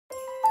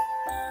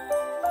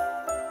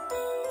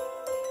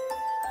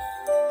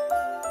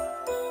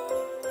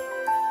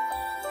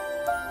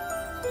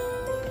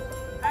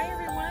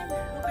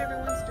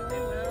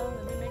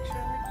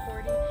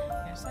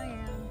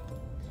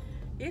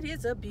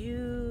is a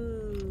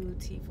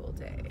beautiful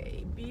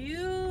day.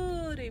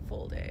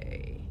 Beautiful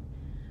day.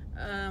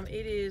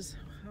 It is,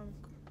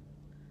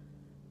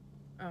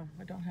 oh,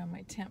 I don't have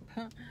my temp.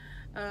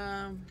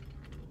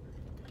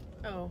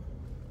 Oh,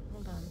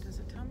 hold on. Does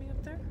it tell me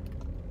up there?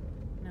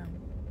 No.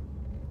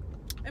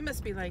 It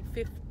must be like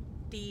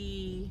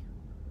 50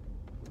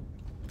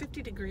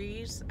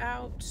 degrees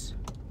out.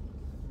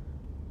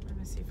 Let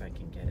me see if I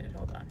can get it.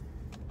 Hold on.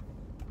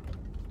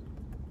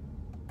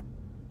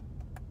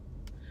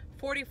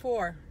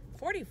 44.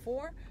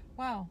 44?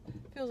 Wow.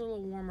 Feels a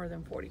little warmer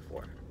than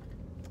 44.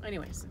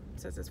 Anyways,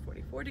 it says it's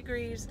 44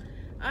 degrees.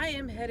 I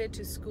am headed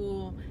to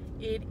school.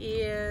 It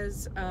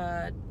is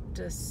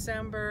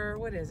December.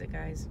 What is it,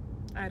 guys?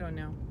 I don't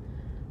know.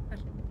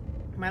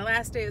 My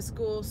last day of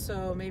school,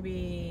 so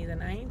maybe the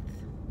 9th.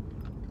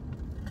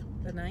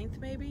 The 9th,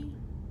 maybe?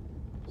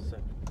 So,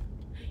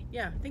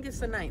 yeah, I think it's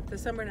the 9th,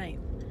 December 9th.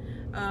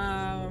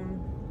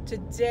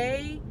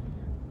 Today,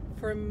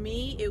 for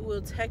me, it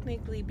will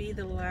technically be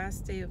the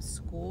last day of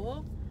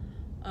school.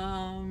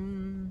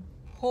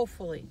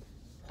 Hopefully.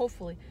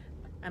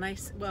 And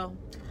well,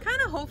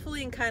 kind of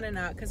hopefully and kind of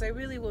not, because I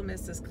really will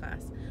miss this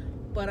class.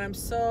 But I'm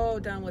so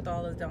done with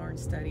all the darn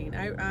studying.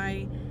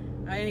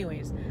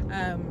 Anyways,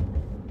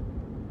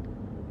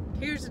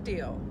 here's the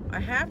deal. I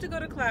have to go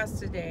to class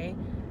today.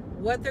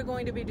 What they're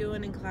going to be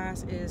doing in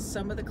class is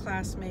some of the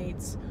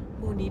classmates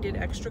who needed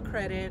extra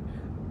credit,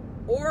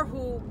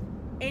 or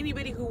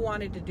anybody who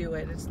wanted to do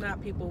it. It's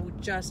not people who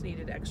just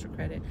needed extra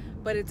credit,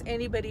 but it's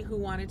anybody who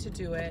wanted to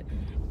do it.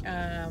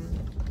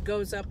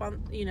 Goes up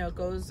on,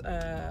 goes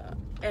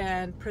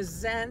and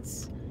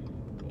presents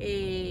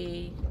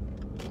okay,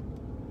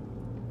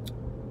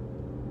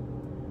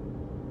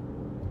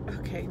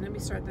 let me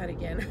start that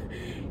again.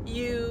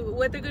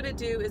 What they're going to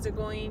do is they're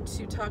going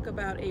to talk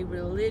about a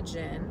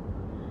religion,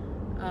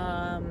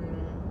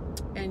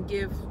 and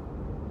give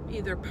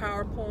either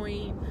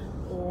PowerPoint,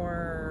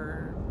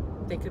 or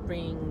they could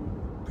bring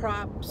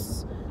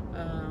props,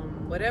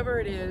 whatever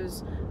it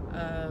is,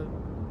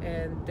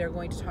 and they're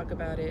going to talk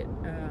about it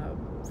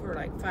for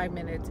like 5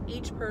 minutes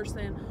each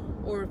person,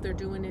 or if they're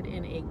doing it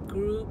in a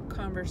group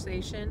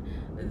conversation,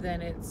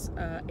 then it's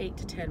 8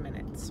 to 10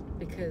 minutes,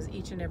 because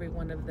each and every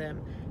one of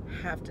them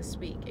have to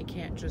speak. It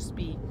can't just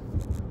be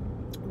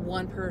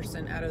one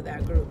person out of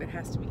that group. It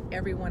has to be,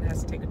 everyone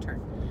has to take a turn.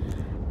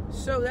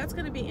 So that's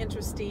going to be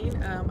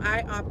interesting.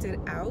 I opted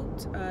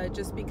out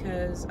just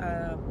because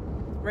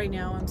right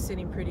now I'm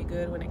sitting pretty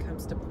good when it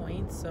comes to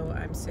points, so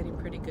I'm sitting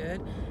pretty good,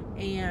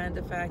 and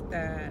the fact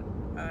that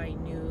I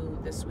knew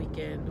this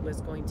weekend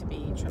was going to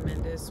be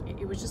tremendous,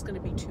 it was just going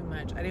to be too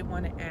much. I didn't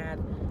want to add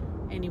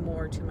any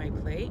more to my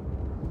plate,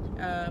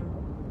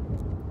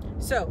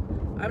 so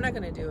I'm not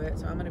going to do it.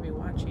 So I'm going to be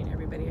watching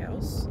everybody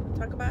else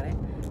talk about it.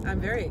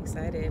 I'm very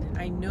excited.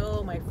 I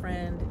know my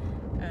friend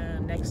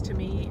next to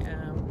me,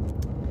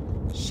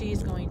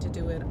 she's going to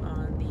do it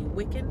on the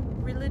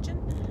Wiccan religion,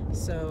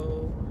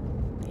 so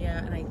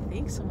yeah, and I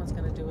think someone's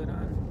going to do it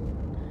on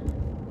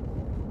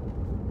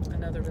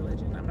another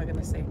religion. I'm not going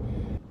to say.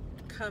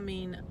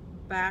 Coming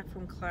back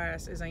from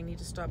class is I need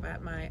to stop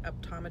at my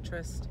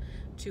optometrist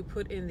to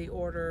put in the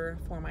order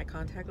for my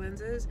contact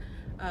lenses.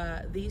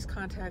 These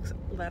contacts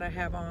that I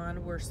have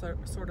on were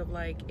sort of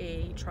like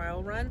a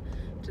trial run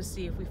to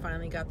see if we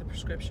finally got the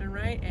prescription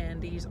right,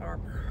 and these are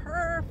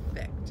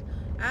perfect,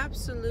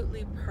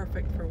 absolutely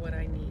perfect for what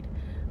I need.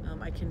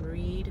 I can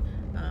read,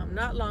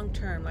 not long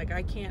term, like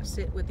I can't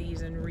sit with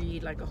these and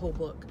read like a whole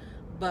book,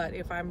 but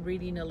if I'm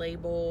reading a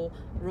label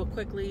real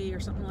quickly or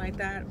something like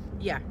that,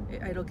 yeah,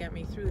 it'll get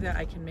me through that.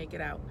 I can make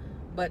it out.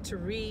 But to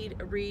read,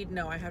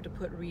 no, I have to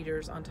put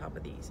readers on top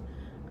of these.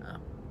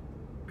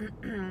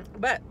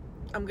 But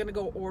I'm gonna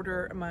go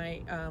order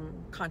my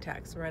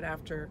contacts right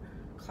after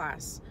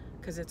class,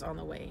 because it's on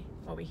the way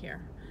over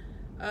here.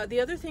 The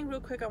other thing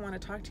real quick I want to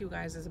talk to you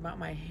guys is about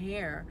my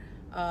hair.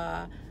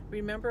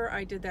 Remember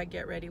I did that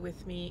get ready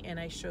with me, and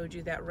I showed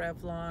you that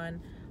Revlon,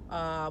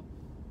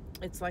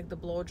 it's like the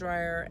blow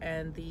dryer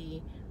and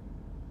the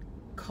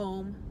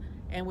comb,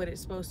 and what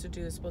it's supposed to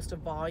do is supposed to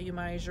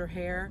volumize your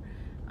hair,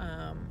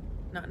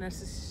 not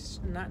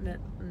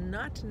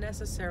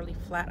necessarily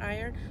flat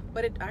iron,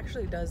 but it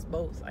actually does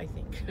both, I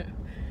think.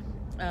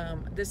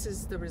 This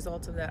is the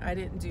result of that. I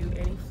didn't do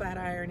any flat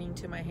ironing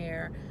to my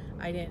hair.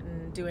 I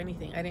didn't do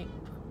anything. I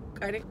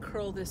didn't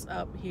curl this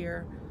up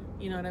here,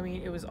 you know what I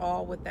mean? It was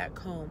all with that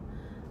comb.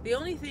 The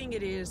only thing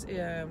it is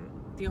a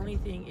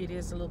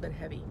little bit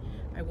heavy.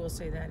 I will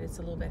say that it's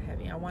a little bit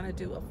heavy. I want to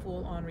do a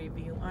full-on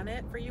review on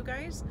it for you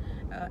guys,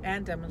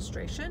 and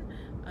demonstration.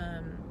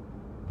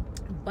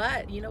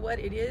 But you know what?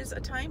 It is a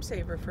time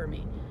saver for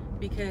me,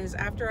 because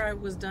after I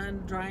was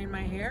done drying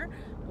my hair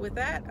with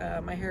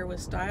that, my hair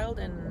was styled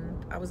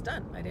and I was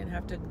done. I didn't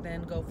have to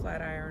then go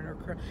flat iron or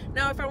curl.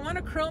 Now, if I want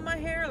to curl my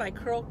hair, like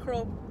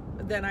curl,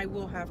 then I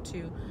will have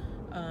to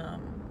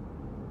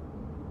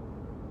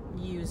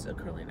use a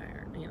curling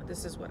iron. You know,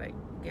 this is what I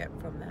get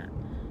from that.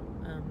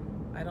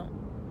 I don't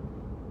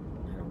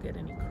get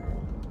any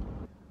curl.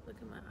 Look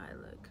at my eye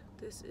look.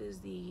 This is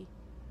the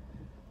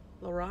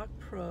Lorac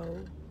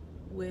Pro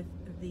with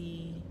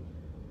the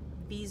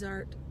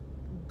Art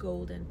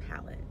Golden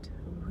palette.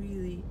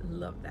 Really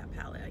love that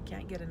palette. I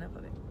can't get enough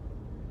of it.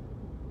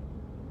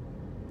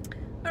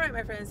 Alright,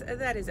 my friends,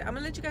 that is it. I'm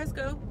gonna let you guys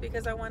go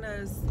because I want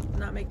to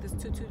not make this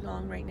too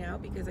long right now,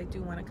 because I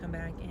do want to come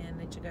back and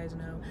let you guys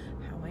know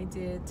how I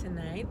did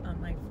tonight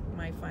on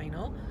my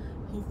final.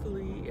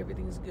 Hopefully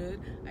everything's good.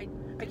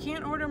 I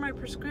can't order my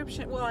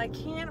prescription. Well, I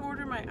can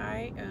order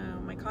my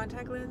my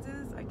contact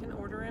lenses. I can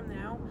order them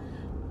now,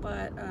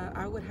 but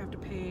I would have to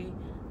pay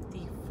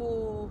the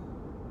full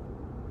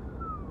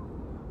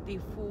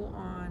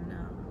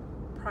on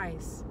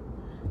price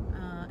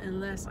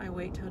unless I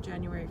wait till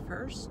January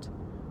 1st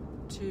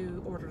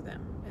to order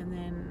them, and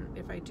then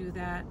if I do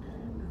that,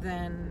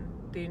 then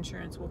the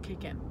insurance will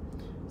kick in.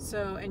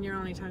 So, and you're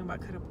only talking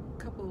about a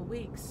couple of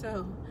weeks.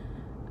 So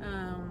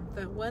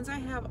the ones I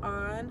have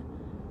on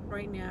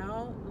right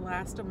now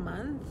last a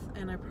month,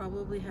 and I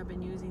probably have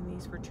been using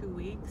these for 2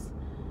 weeks,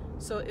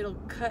 so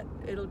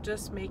it'll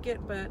just make it,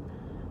 but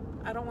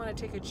I don't want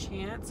to take a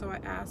chance. So I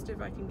asked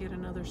if I can get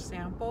another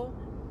sample.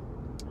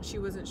 She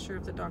wasn't sure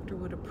if the doctor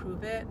would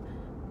approve it,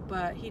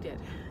 but he did.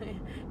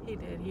 He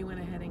did. He went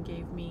ahead and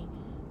gave me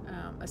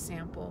a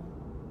sample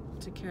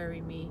to carry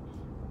me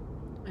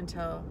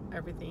until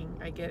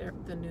I get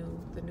the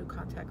new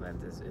contact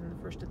lenses in the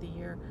first of the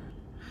year.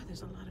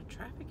 There's a lot of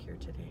traffic here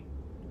today.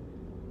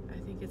 I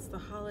think it's the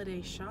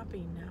holiday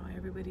shopping now.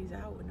 Everybody's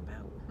out and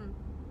about.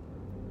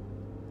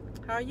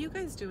 How are you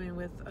guys doing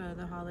with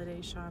the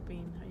holiday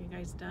shopping? Are you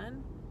guys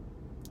done?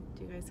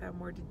 Do you guys have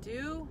more to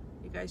do?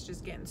 You guys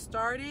just getting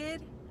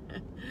started?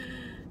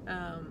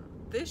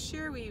 This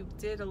year we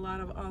did a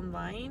lot of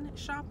online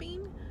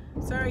shopping.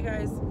 Sorry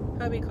guys,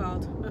 hubby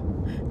called.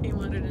 He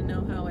wanted to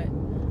know how it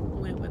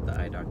went with the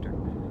eye doctor.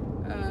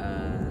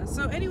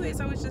 So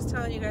anyways, I was just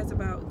telling you guys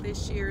about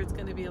this year. It's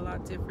going to be a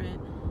lot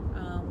different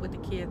with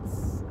the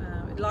kids.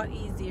 A lot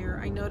easier.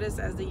 I notice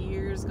as the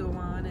years go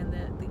on and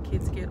the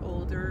kids get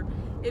older,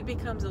 it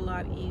becomes a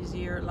lot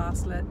easier,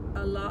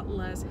 a lot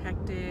less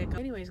hectic.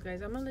 Anyways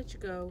guys, I'm gonna let you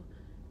go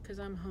because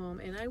I'm home,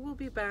 and I will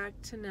be back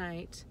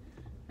tonight,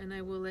 and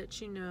I will let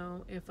you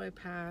know if I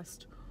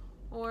passed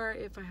or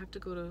if I have to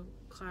go to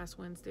class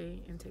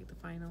Wednesday and take the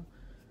final.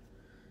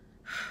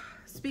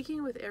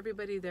 Speaking with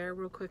everybody there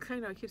real quick, I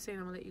know I keep saying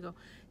I'm gonna let you go.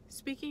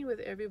 Speaking with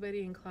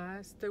everybody in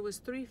class, there was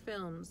 3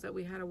 films that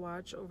we had to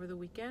watch over the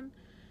weekend.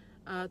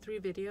 3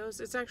 videos.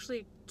 It's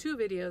actually 2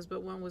 videos,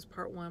 but one was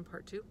part 1,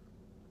 part 2.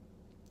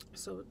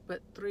 So,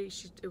 but 3,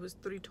 it was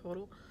 3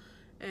 total.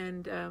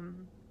 And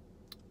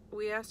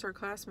we asked our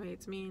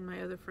classmates, me and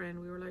my other friend,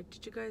 we were like,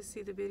 did you guys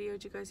see the video?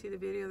 Did you guys see the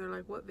video? They're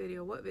like, what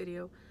video? What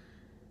video?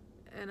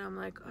 And I'm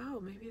like,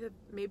 oh,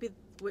 maybe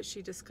what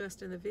she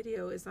discussed in the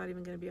video is not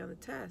even going to be on the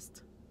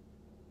test.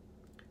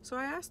 So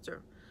I asked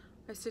her.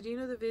 I said, you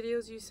know the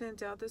videos you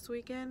sent out this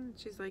weekend?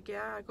 She's like,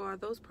 yeah. I go, are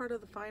those part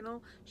of the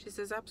final? She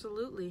says,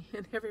 absolutely.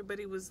 And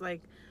everybody was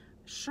like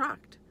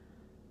shocked.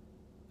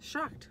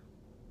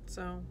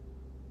 So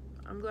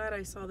I'm glad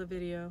I saw the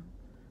video,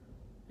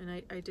 and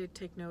I did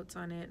take notes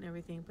on it and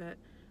everything, but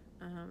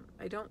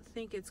I don't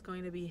think it's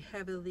going to be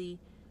heavily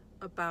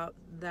about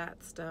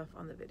that stuff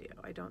on the video.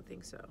 I don't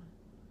think so.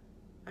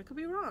 I could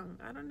be wrong.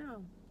 I don't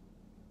know.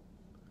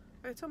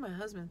 I told my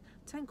husband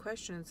 10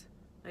 questions.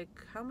 Like,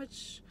 how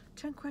much?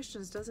 10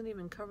 questions doesn't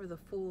even cover the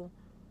full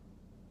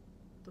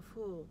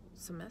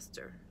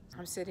semester.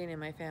 I'm sitting in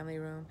my family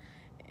room,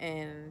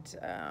 and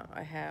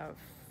I have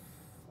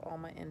all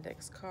my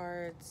index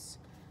cards,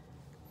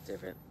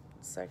 different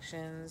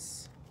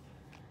sections.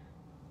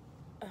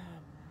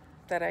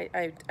 That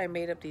I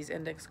made up these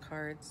index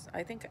cards.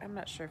 I'm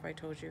not sure if I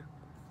told you.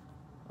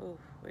 Oh,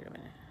 wait a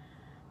minute.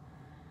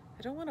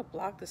 I don't want to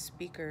block the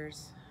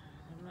speakers.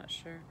 I'm not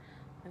sure.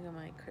 Look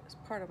at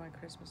part of my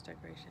Christmas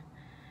decoration.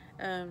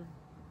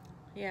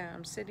 Yeah,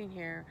 I'm sitting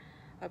here.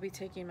 I'll be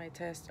taking my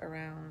test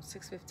around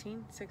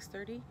 6:15,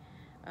 6:30.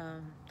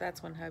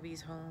 That's when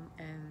hubby's home,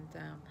 and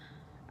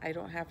I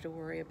don't have to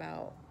worry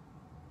about.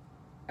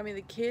 I mean,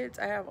 the kids.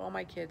 I have all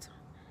my kids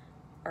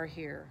are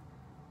here,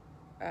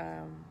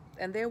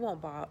 and they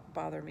won't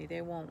bother me.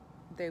 They won't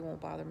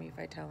bother me if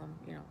I tell them,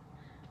 you know,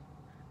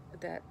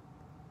 that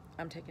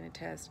I'm taking a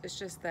test. It's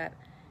just that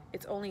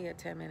it's only a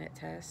 10-minute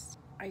test.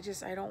 I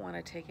don't want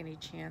to take any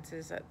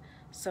chances that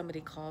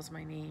somebody calls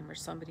my name, or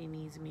somebody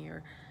needs me,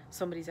 or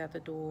somebody's at the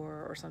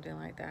door or something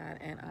like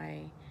that, and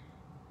I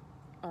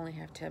only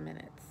have 10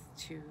 minutes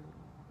to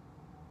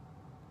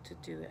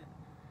do it.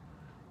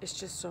 It's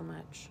just so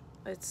much.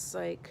 It's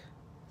like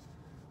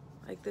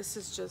this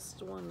is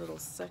just one little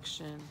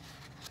section.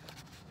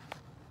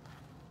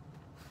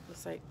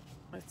 It's like,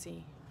 let's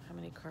see, how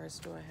many cards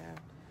do I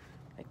have?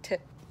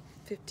 Like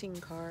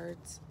 15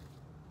 cards,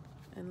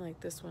 and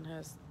like this one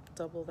has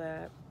double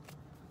that.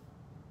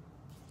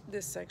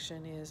 This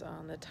section is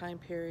on the time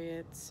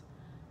periods,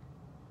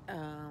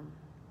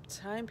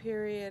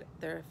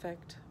 their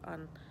effect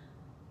on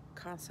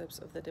concepts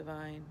of the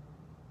divine.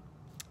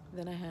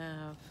 Then I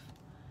have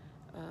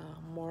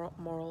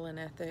moral and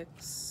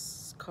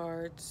ethics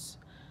cards.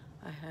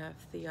 I have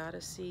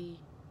theodicy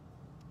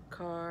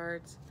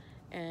cards,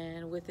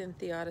 and within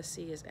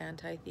theodicy is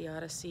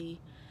anti-theodicy,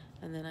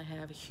 and then I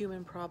have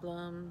human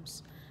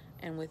problems,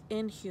 and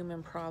within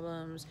human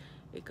problems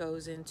it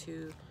goes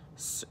into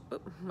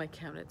my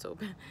cabinet's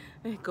open.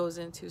 It goes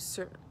into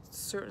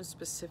certain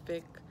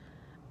specific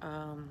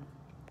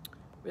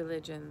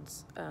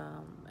religions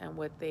and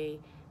what they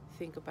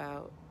think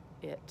about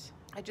it.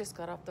 I just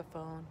got off the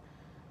phone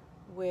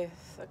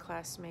with a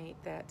classmate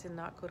that did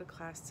not go to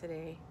class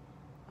today.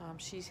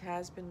 She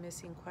has been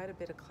missing quite a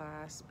bit of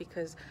class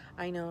because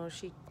I know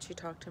she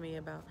talked to me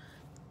about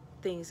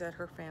things that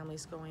her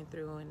family's going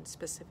through, and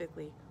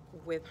specifically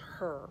with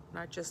her,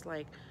 not just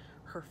like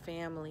her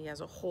family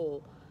as a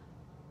whole.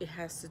 It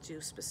has to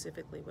do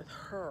specifically with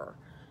her.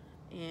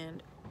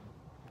 And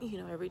you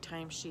know, every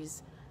time she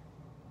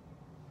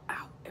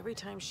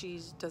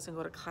doesn't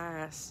go to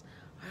class,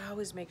 I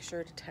always make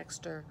sure to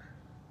text her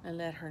and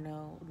let her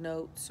know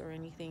notes or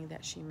anything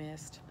that she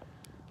missed.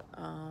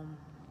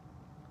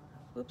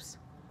 Oops.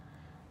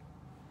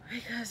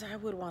 Because I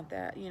would want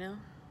that, you know?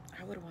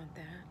 I would want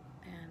that.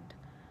 And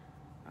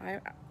I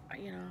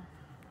you know,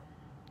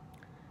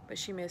 but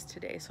she missed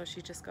today, so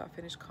she just got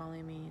finished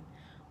calling me and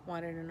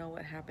wanted to know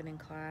what happened in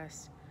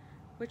class,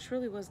 which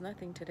really was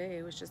nothing today.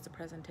 It was just the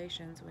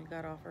presentations, and we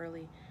got off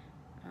early.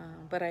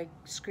 But I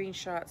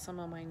screenshot some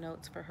of my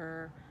notes for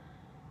her,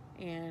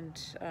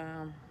 and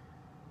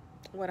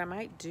what I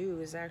might do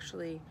is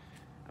actually,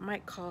 I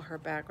might call her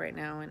back right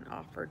now and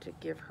offer to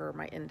give her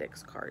my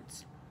index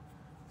cards.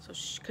 So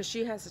because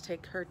she has to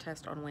take her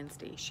test on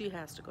Wednesday. She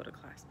has to go to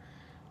class.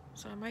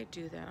 So I might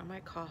do that. I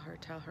might call her,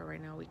 tell her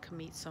right now we can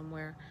meet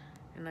somewhere,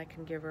 and I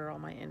can give her all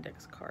my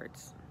index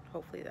cards.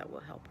 Hopefully that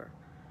will help her.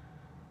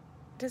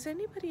 Does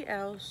anybody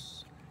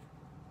else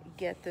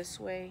get this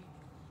way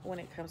when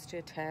it comes to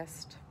a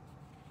test?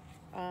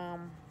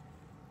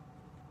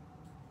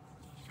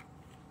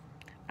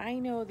 I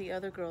know the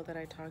other girl that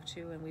I talked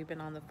to, and we've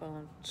been on the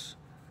phone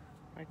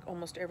like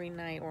almost every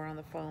night. We're on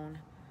the phone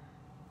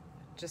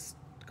just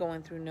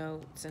going through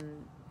notes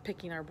and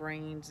picking our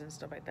brains and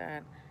stuff like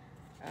that.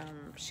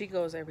 She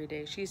goes every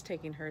day. She's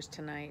taking hers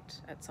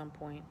tonight at some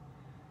point.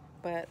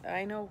 But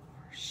I know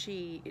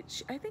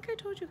I think I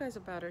told you guys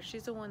about her.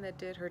 She's the one that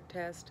did her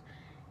test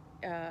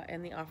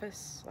in the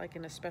office, like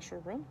in a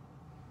special room,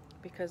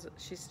 because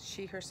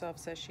she herself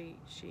says she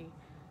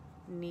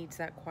needs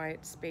that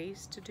quiet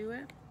space to do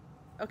it.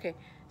 Okay,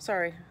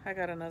 sorry, I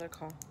got another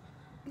call.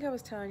 I think I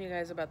was telling you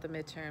guys about the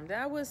midterm.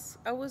 I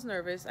was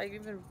nervous. I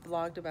even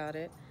vlogged about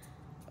it,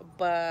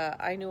 but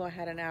I knew I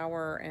had an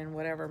hour and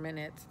whatever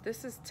minutes.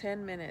 This is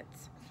 10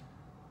 minutes,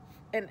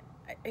 and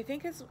I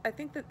think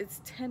that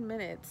it's 10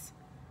 minutes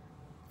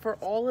for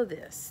all of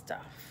this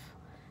stuff.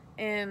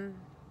 And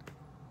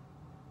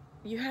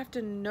you have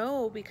to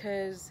know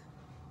because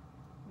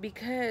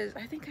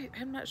I think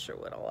I'm not sure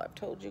what all I've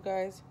told you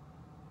guys,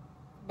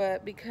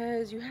 but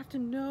because you have to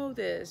know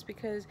this,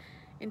 because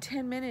in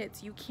 10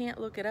 minutes you can't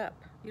look it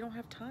up. You don't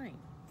have time.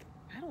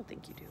 I don't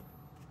think you do.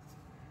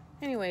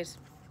 Anyways.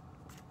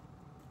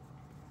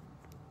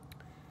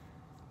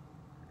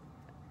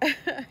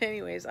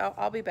 Anyways,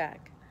 I'll be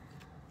back.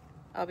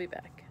 I'll be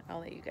back. I'll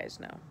let you guys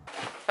know.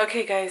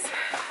 Okay, guys.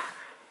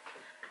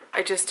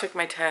 I just took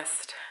my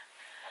test.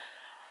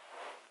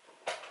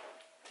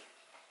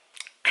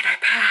 And I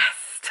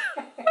passed.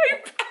 I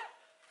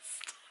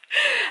passed.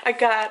 I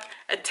got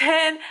a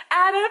 10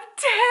 out of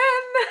 10.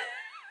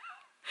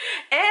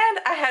 And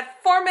I had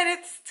 4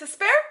 minutes to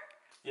spare?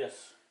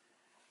 Yes.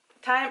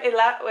 Time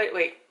 11.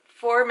 Wait.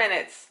 4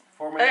 minutes.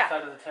 4 minutes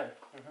out of the 10.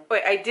 Mm-hmm.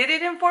 Wait, I did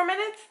it in 4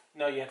 minutes?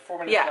 No, you had 4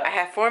 minutes left. left. I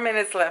had 4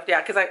 minutes left.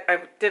 Yeah, because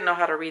I didn't know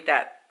how to read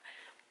that.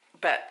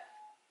 But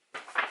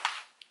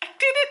I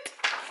did it.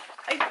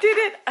 I did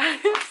it. I'm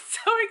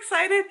so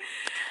excited.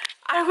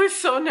 I was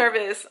so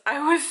nervous.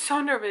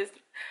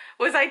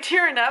 Was I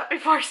tearing up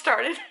before I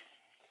started?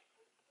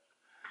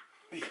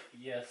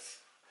 Yes.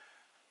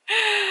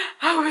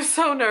 I was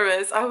so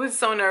nervous.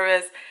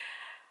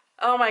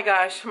 Oh my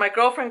gosh. My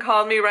girlfriend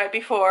called me right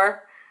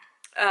before.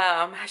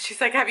 She's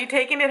like, have you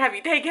taken it?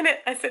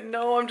 I said,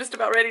 no, I'm just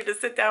about ready to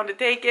sit down to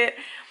take it.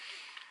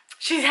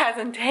 She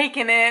hasn't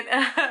taken it.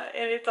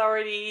 And it's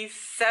already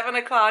 7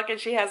 o'clock and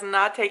she has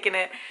not taken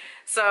it.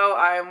 So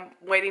I'm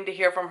waiting to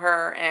hear from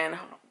her, and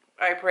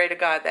I pray to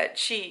God that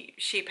she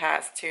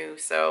passed too.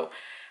 So,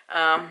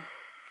 oh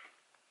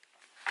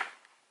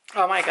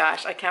my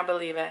gosh, I can't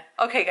believe it.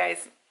 Okay,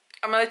 guys,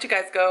 I'm gonna let you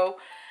guys go.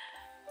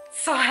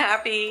 So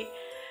happy.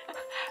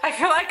 I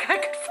feel like I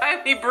could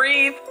finally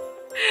breathe.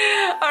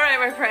 All right,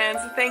 my friends,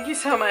 thank you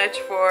so much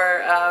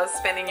for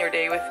spending your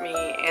day with me,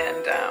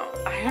 and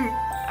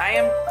I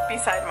am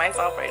beside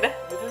myself right now.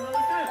 You're doing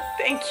really good.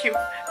 Thank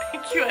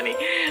you, honey.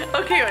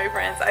 Okay, my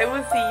friends, I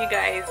will see you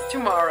guys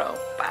tomorrow.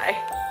 Bye.